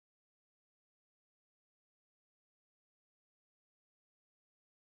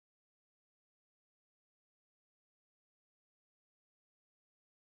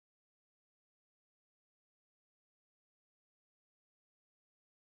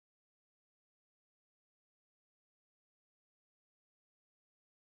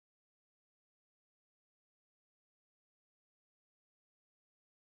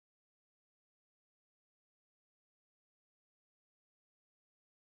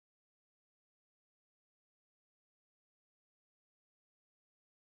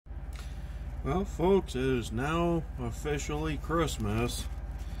Well, folks, it is now officially Christmas.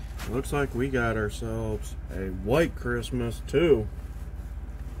 It looks like we got ourselves a white Christmas, too.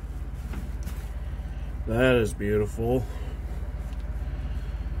 That is beautiful.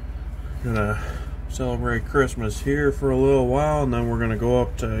 Gonna celebrate Christmas here for a little while, and then we're gonna go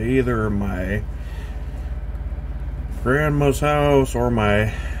up to either my grandma's house or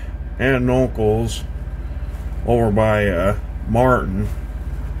my aunt and uncle's over by Martin.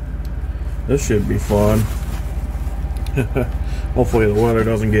 This should be fun. Hopefully the weather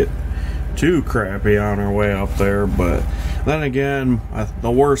doesn't get too crappy on our way up there, but then again, the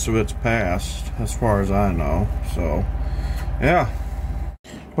worst of it's past as far as I know. So yeah.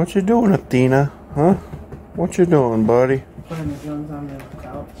 What you doing, Athena? Huh? What you doing, buddy? Putting the guns on the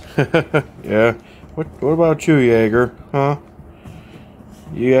couch. Yeah. What about you, Jaeger? Huh?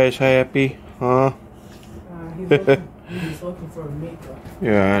 You guys happy? Huh? He's looking for a makeup.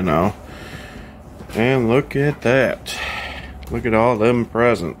 Yeah, I know. And look at that. Look at all them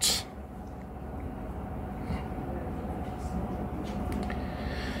presents.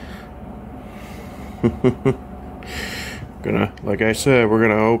 Like I said, we're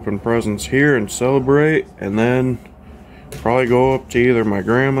gonna open presents here and celebrate, and then probably go up to either my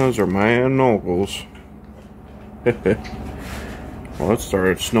grandma's or my aunt and uncle's. Well, it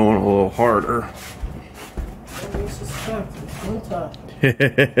started snowing a little harder.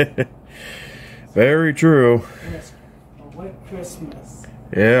 Very true. Yes, a white Christmas.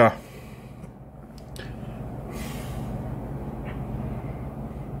 Yeah.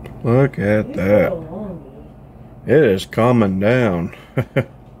 Look at that. It is coming down. There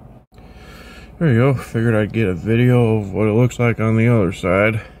you go. Figured I'd get a video of what it looks like on the other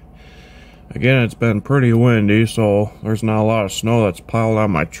side. Again, it's been pretty windy, so there's not a lot of snow that's piled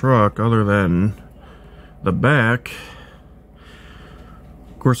on my truck other than the back.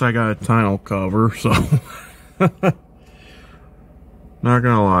 Of course, I got a tonneau cover, so not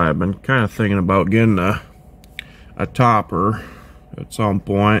gonna lie, I've been kind of thinking about getting a topper at some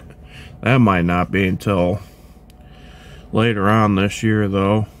point. That might not be until later on this year,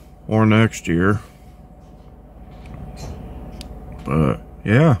 though, or next year. But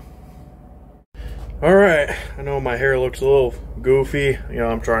yeah. Alright, I know my hair looks a little goofy. You know,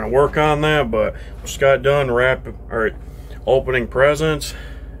 I'm trying to work on that, but just got done opening presents.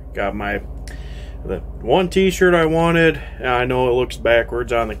 Got the one t-shirt I wanted. I know it looks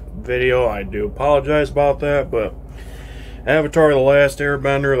backwards on the video. I do apologize about that, but Avatar: The Last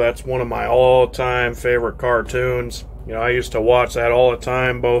Airbender, that's one of my all-time favorite cartoons. You know, I used to watch that all the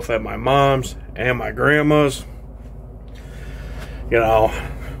time, both at my mom's and my grandma's. You know,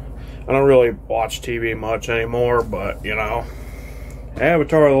 I don't really watch TV much anymore, but, you know,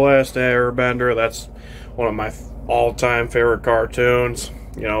 Avatar: The Last Airbender, that's one of my all-time favorite cartoons.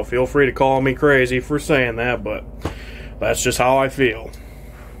 You know, feel free to call me crazy for saying that, but that's just how I feel.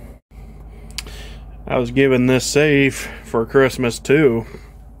 I was given this safe for Christmas, too.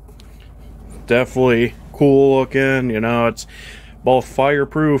 Definitely cool looking, you know, it's both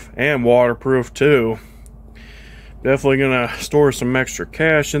fireproof and waterproof, too. Definitely gonna store some extra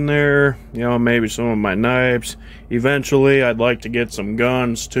cash in there, you know, maybe some of my knives. Eventually, I'd like to get some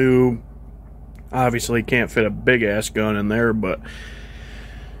guns, too. Obviously, can't fit a big-ass gun in there, but,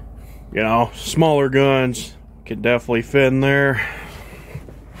 you know, smaller guns could definitely fit in there.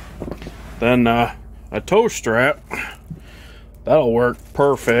 Then, a tow strap, that'll work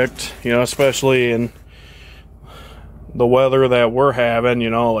perfect, you know, especially in the weather that we're having, you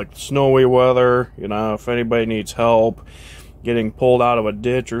know, like snowy weather. You know, if anybody needs help getting pulled out of a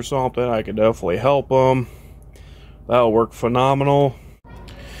ditch or something, I could definitely help them. That'll work phenomenal.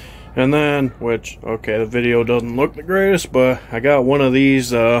 And then, okay, the video doesn't look the greatest, but I got one of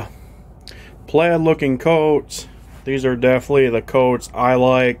these plaid looking coats. These are definitely the coats I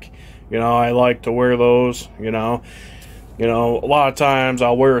like. You know, I like to wear those, you know. You know, a lot of times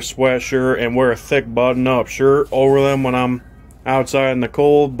I'll wear a sweatshirt and wear a thick button-up shirt over them when I'm outside in the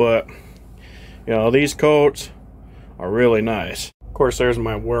cold, but, you know, these coats are really nice. Of course, there's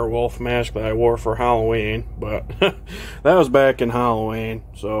my werewolf mask that I wore for Halloween, but that was back in Halloween,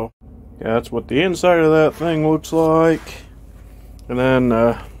 so yeah, that's what the inside of that thing looks like. And then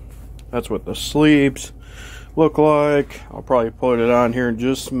that's what the sleeves look like. I'll probably put it on here in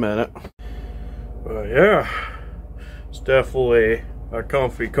just a minute. But yeah, it's definitely a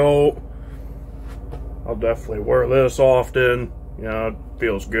comfy coat. I'll definitely wear this often. You know, it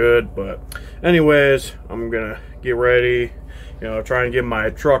feels good. But anyways, I'm gonna get ready. You know, try and get my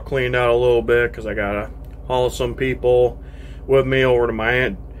truck cleaned out a little bit because I gotta haul some people with me over to my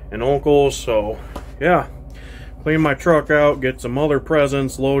aunt and uncle's. So yeah, clean my truck out, get some other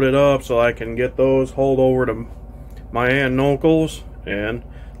presents loaded up so I can get those hauled over to my aunt and uncle's, and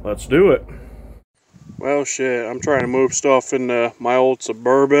let's do it. Well, shit, I'm trying to move stuff into my old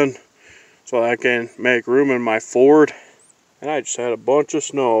Suburban so I can make room in my Ford, and I just had a bunch of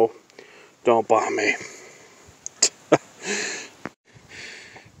snow dump on me.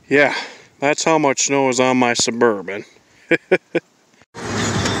 Yeah, that's how much snow is on my Suburban. You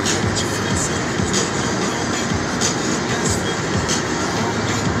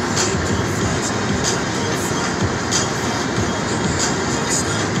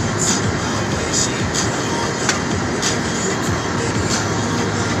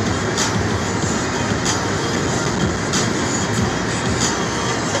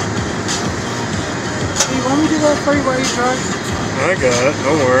want me to do that for you while you drive? I got it,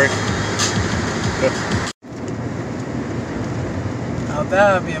 don't worry. Now that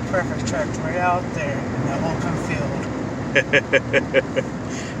would be a perfect track right out there in that open field.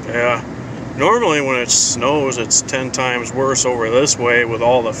 Yeah. Normally when it snows, it's 10 times worse over this way with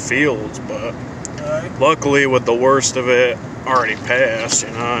all the fields, but luckily with the worst of it already passed,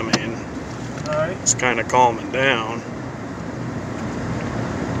 you know, I mean, it's kind of calming down.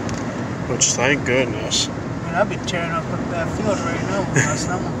 Which, thank goodness. Man, I'd be tearing up that field right now with my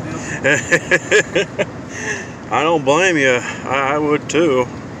snowmobile. I don't blame you. I would too.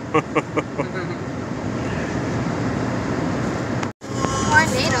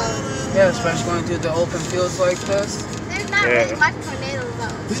 Tornadoes. Yeah, especially going through the open fields like this. There's not really much tornadoes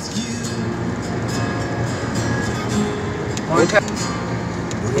though. One time.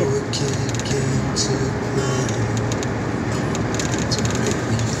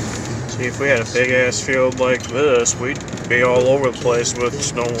 See, if we had a big ass field like this, we'd be all over the place with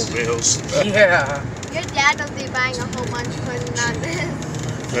snowmobiles. Yeah. Your dad will be buying a whole bunch putting on this.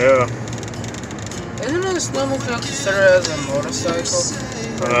 Yeah. Isn't a snowmobile considered as a motorcycle?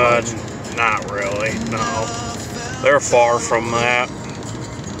 Not really, no. They're far from that.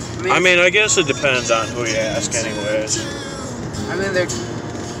 I mean, I guess it depends on who you ask anyways. I mean, they're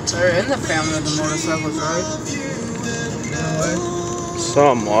in the family of the motorcycles, right?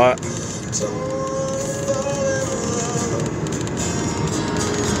 Somewhat.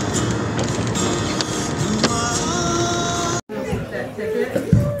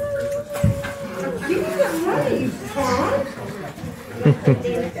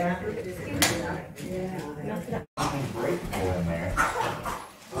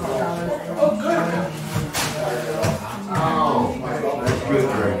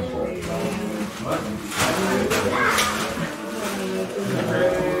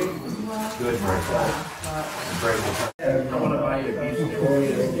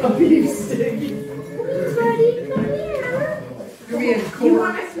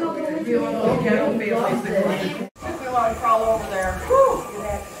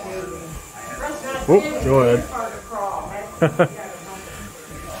 Oh, go ahead.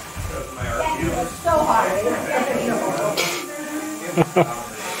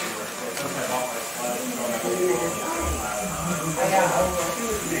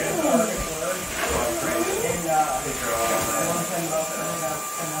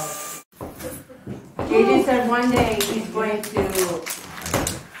 JJ said one day he's going to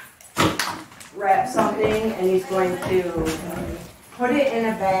wrap something and he's going to put it in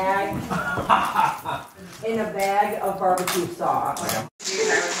a bag of barbecue sauce.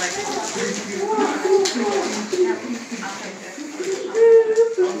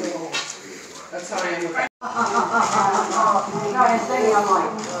 That's how I am. No, I say, I'm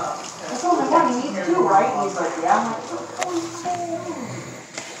like, there's only one, he needs two, right? And he's like, yeah.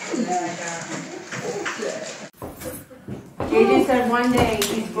 JJ said one day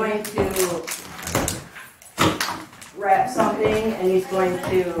he's going to wrap something and he's going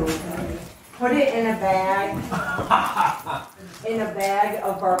to put it in a bag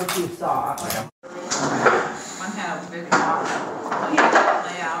of barbecue sauce. One had a big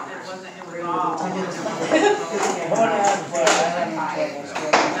layout. It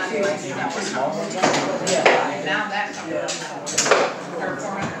was all. Now that's Be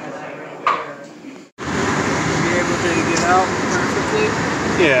able to get out perfectly?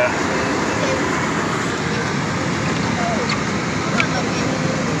 Yeah.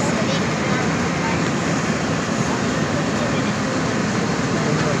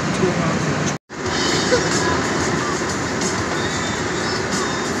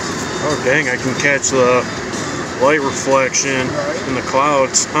 Oh dang, I can catch the light reflection in the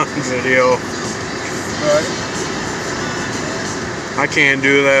clouds on video. Right. I can't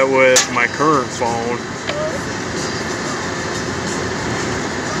do that with my current phone.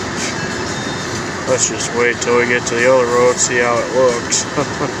 Let's just wait till we get to the other road, see how it looks.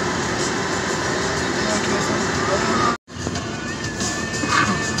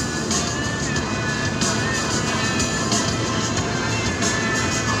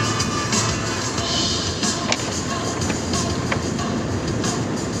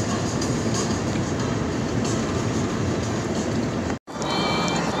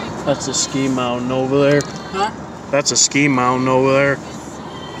 That's a ski mountain over there. Huh? That's a ski mountain over there.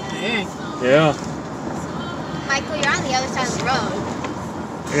 Dang. Yeah. Michael, you're on the other side of the road.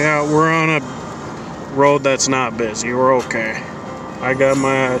 Yeah, we're on a road that's not busy. We're okay. I got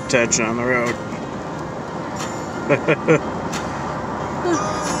my attention on the road.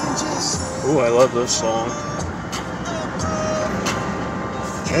 Ooh, I love this song.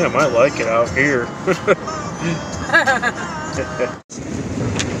 Damn, I like it out here.